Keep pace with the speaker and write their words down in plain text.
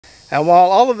And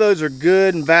while all of those are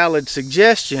good and valid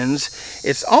suggestions,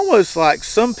 it's almost like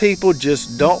some people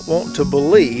just don't want to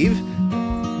believe.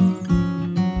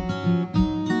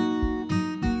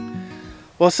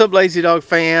 What's up, Lazy Dog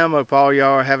fam? Hope all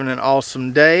y'all are having an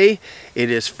awesome day. It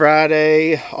is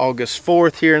Friday, August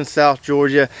 4th here in South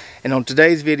Georgia. And on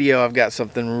today's video, I've got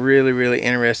something really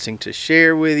interesting to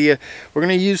share with you. We're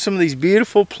going to use some of these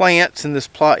beautiful plants in this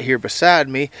plot here beside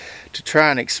me to try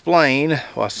and explain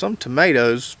why some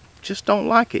tomatoes just don't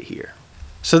like it here.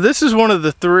 So this is one of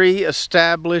the 3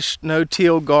 established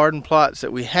no-till garden plots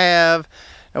that we have.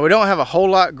 Now, we don't have a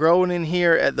whole lot growing in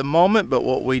here at the moment, but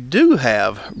what we do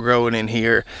have growing in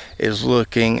here is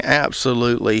looking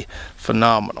absolutely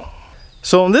phenomenal.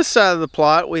 So on this side of the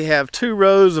plot, we have 2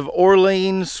 rows of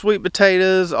Orleans sweet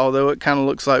potatoes, although it kind of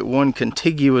looks like one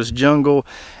contiguous jungle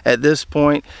at this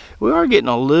point. We are getting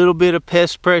a little bit of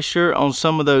pest pressure on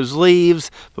some of those leaves,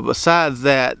 but besides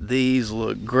that, these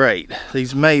look great.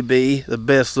 These may be the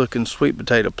best looking sweet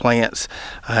potato plants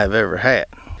I have ever had.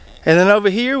 And then over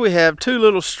here we have 2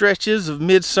 little stretches of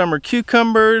midsummer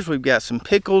cucumbers. We've got some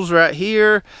pickles right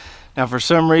here. Now, for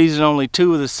some reason, only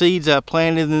 2 of the seeds I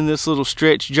planted in this little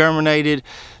stretch germinated.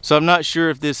 So I'm not sure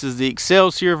if this is the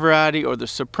Excelsior variety or the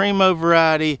Supremo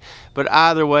variety, but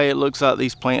either way, it looks like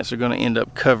these plants are going to end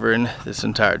up covering this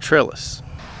entire trellis.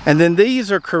 And then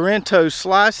these are Corento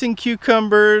slicing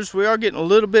cucumbers. We are getting a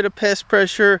little bit of pest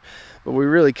pressure, but we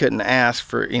really couldn't ask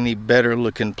for any better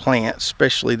looking plants,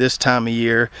 especially this time of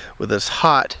year with as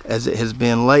hot as it has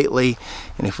been lately.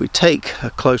 And if we take a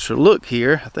closer look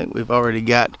here, I think we've already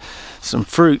got some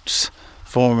fruits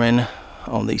forming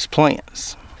on these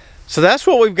plants. So that's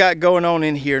what we've got going on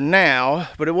in here now,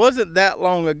 but it wasn't that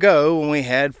long ago when we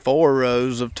had 4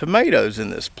 rows of tomatoes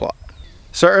in this plot.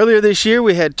 So earlier this year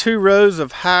we had 2 rows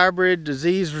of hybrid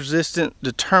disease-resistant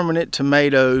determinate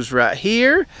tomatoes right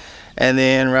here. And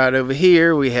then right over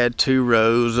here we had 2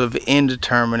 rows of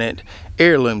indeterminate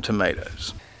heirloom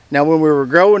tomatoes. Now, when we were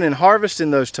growing and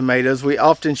harvesting those tomatoes, we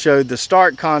often showed the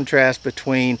stark contrast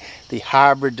between the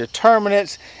hybrid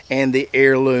determinates and the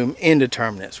heirloom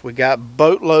indeterminates. We got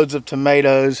boatloads of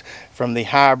tomatoes from the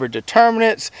hybrid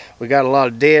determinates. We got a lot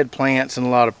of dead plants and a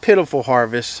lot of pitiful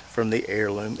harvests from the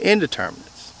heirloom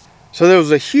indeterminates. So there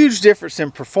was a huge difference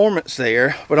in performance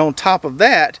there, but on top of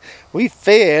that, we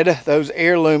fed those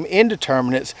heirloom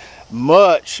indeterminates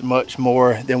much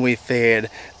more than we fed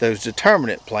those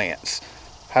determinate plants.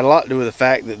 Had a lot to do with the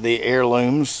fact that the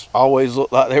heirlooms always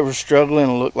looked like they were struggling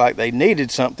and looked like they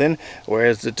needed something,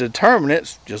 whereas the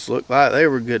determinates just looked like they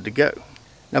were good to go.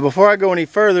 Now, before I go any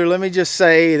further, let me just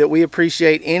say that we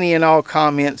appreciate any and all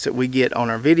comments that we get on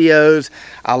our videos.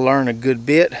 I learn a good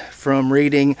bit from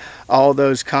reading all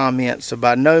those comments, so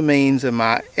by no means am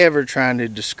I ever trying to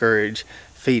discourage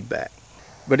feedback.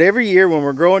 But every year when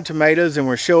we're growing tomatoes and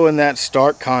we're showing that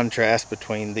stark contrast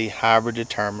between the hybrid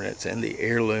determinates and the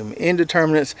heirloom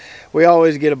indeterminates, we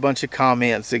always get a bunch of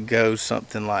comments that go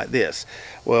something like this.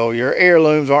 Well, your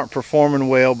heirlooms aren't performing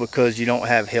well because you don't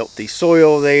have healthy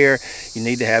soil there. You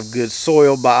need to have good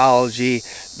soil biology.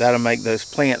 That'll make those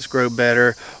plants grow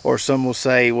better. Or some will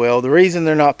say, well, the reason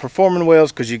they're not performing well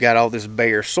is because you got all this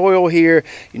bare soil here.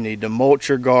 You need to mulch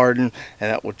your garden,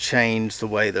 and that will change the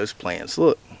way those plants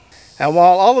look. And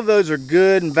while all of those are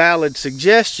good and valid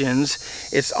suggestions,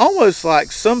 it's almost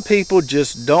like some people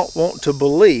just don't want to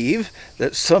believe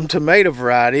that some tomato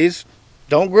varieties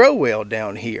don't grow well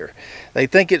down here. They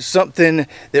think it's something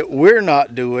that we're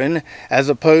not doing, as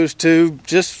opposed to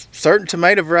just certain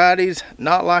tomato varieties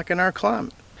not liking our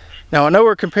climate. Now, I know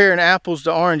we're comparing apples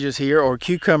to oranges here, or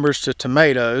cucumbers to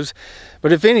tomatoes,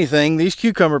 but if anything, these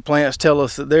cucumber plants tell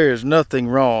us that there is nothing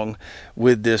wrong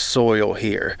with this soil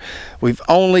here. We've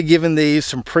only given these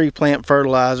some pre-plant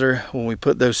fertilizer. When we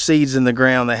put those seeds in the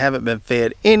ground, they haven't been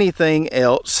fed anything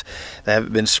else. They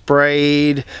haven't been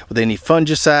sprayed with any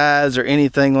fungicides or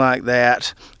anything like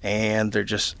that, and they're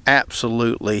just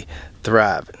absolutely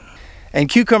thriving. And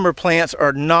cucumber plants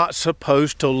are not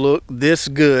supposed to look this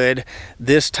good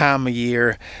this time of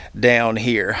year down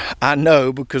here. I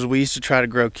know, because we used to try to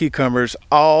grow cucumbers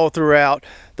all throughout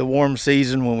the warm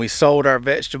season when we sold our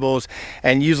vegetables,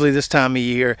 and usually this time of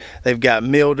year they've got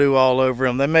mildew all over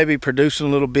them. They may be producing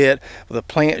a little bit, but the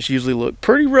plants usually look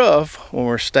pretty rough when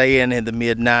we're staying in the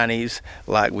mid-90s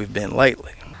like we've been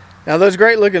lately. Now, those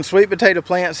great looking sweet potato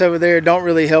plants over there don't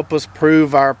really help us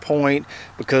prove our point,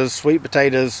 because sweet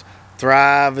potatoes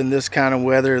thrive in this kind of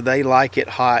weather. They like it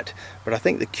hot, but I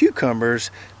think the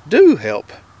cucumbers do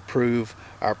help prove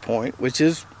our point, which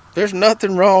is there's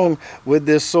nothing wrong with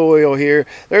this soil here.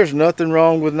 There's nothing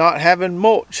wrong with not having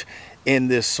mulch in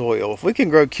this soil. If we can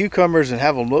grow cucumbers and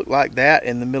have them look like that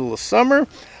in the middle of summer,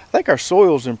 I think our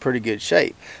soil's in pretty good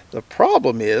shape. The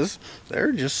problem is there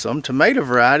are just some tomato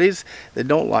varieties that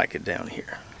don't like it down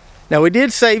here. Now, we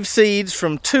did save seeds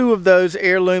from 2 of those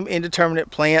heirloom indeterminate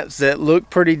plants that looked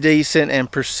pretty decent and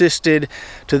persisted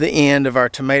to the end of our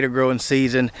tomato growing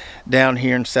season down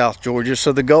here in South Georgia.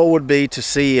 So the goal would be to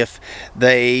see if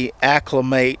they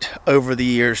acclimate over the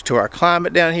years to our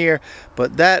climate down here,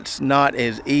 but that's not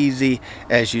as easy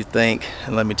as you think,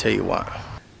 and let me tell you why.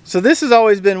 So this has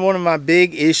always been one of my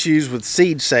big issues with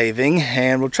seed saving,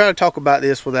 and we'll try to talk about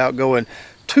this without going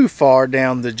too far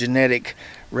down the genetic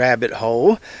rabbit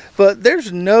hole. But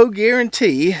there's no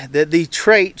guarantee that the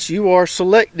traits you are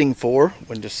selecting for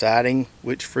when deciding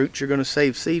which fruit you're going to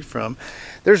save seed from,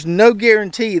 there's no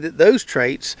guarantee that those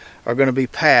traits are going to be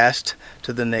passed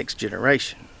to the next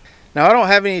generation. Now, I don't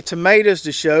have any tomatoes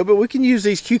to show, but we can use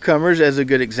these cucumbers as a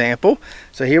good example.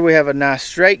 So here we have a nice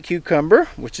straight cucumber,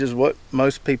 which is what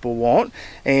most people want.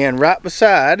 And right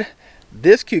beside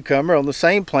this cucumber on the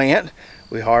same plant,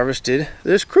 we harvested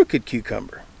this crooked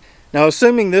cucumber. Now,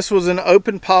 assuming this was an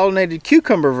open pollinated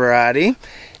cucumber variety,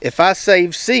 if I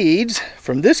saved seeds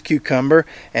from this cucumber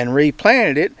and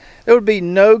replanted it, there would be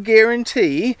no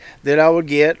guarantee that I would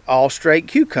get all straight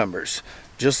cucumbers.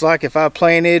 Just like if I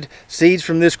planted seeds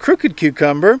from this crooked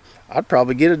cucumber, I'd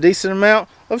probably get a decent amount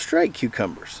of straight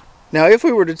cucumbers. Now, if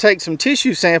we were to take some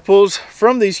tissue samples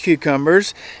from these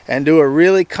cucumbers and do a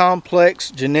really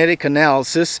complex genetic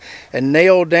analysis and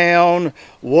nail down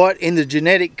what in the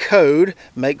genetic code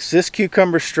makes this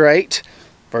cucumber straight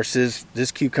versus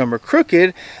this cucumber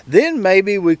crooked, then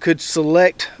maybe we could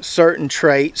select certain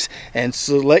traits and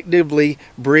selectively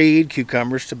breed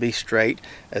cucumbers to be straight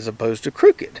as opposed to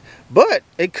crooked. But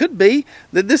it could be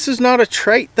that this is not a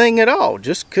trait thing at all,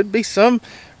 just could be some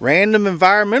random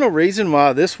environmental reason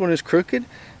why this one is crooked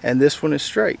and this one is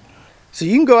straight. So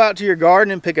you can go out to your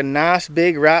garden and pick a nice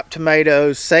big ripe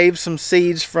tomato, save some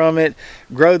seeds from it,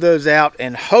 grow those out,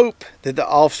 and hope that the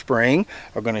offspring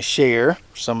are going to share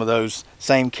some of those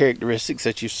same characteristics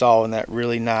that you saw in that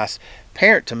really nice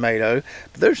parent tomato.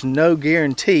 But there's no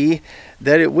guarantee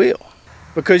that it will,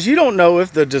 because you don't know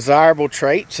if the desirable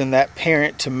traits in that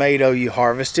parent tomato you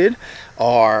harvested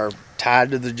are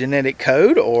tied to the genetic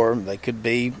code, or they could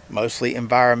be mostly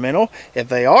environmental. If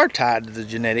they are tied to the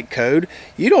genetic code,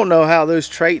 you don't know how those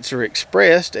traits are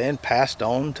expressed and passed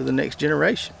on to the next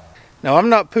generation. Now, I'm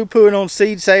not poo-pooing on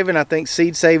seed saving. I think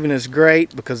seed saving is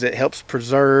great because it helps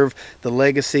preserve the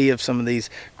legacy of some of these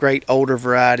great older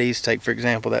varieties. Take, for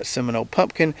example, that Seminole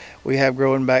pumpkin we have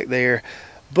growing back there.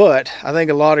 But I think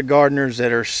a lot of gardeners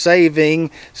that are saving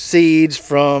seeds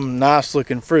from nice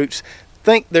looking fruits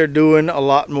think they're doing a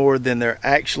lot more than they're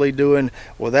actually doing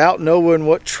without knowing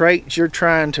what traits you're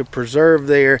trying to preserve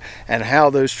there and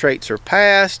how those traits are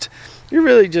passed. You're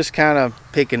really just kind of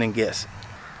picking and guessing.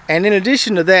 And in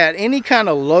addition to that, any kind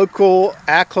of local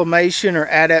acclimation or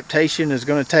adaptation is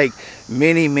going to take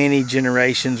many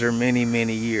generations or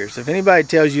many years. If anybody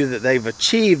tells you that they've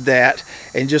achieved that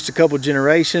in just a couple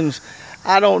generations,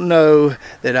 I don't know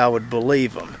that I would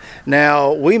believe them.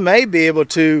 Now, we may be able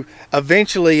to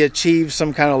eventually achieve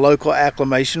some kind of local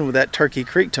acclimation with that Turkey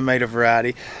Creek tomato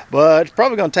variety, but it's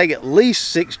probably going to take at least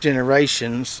 6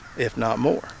 generations, if not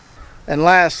more. And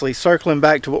lastly, circling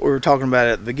back to what we were talking about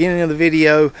at the beginning of the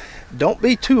video, don't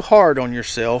be too hard on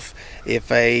yourself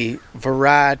if a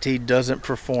variety doesn't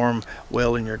perform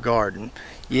well in your garden.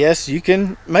 Yes, you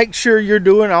can make sure you're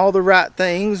doing all the right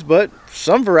things, but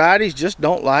some varieties just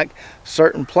don't like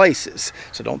certain places.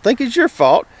 So don't think it's your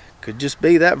fault. Could just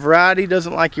be that variety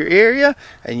doesn't like your area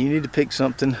and you need to pick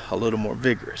something a little more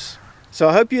vigorous. So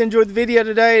I hope you enjoyed the video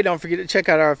today. Don't forget to check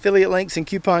out our affiliate links and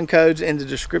coupon codes in the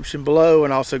description below,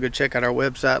 and also go check out our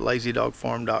website,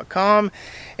 lazydogfarm.com.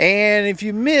 And if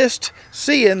you missed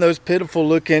seeing those pitiful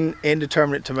looking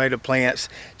indeterminate tomato plants,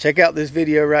 check out this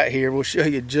video right here. We'll show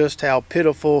you just how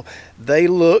pitiful they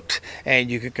looked, and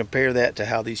you can compare that to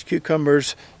how these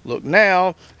cucumbers look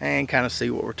now and kind of see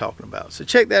what we're talking about. So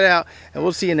check that out, and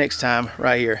we'll see you next time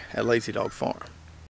right here at Lazy Dog Farm.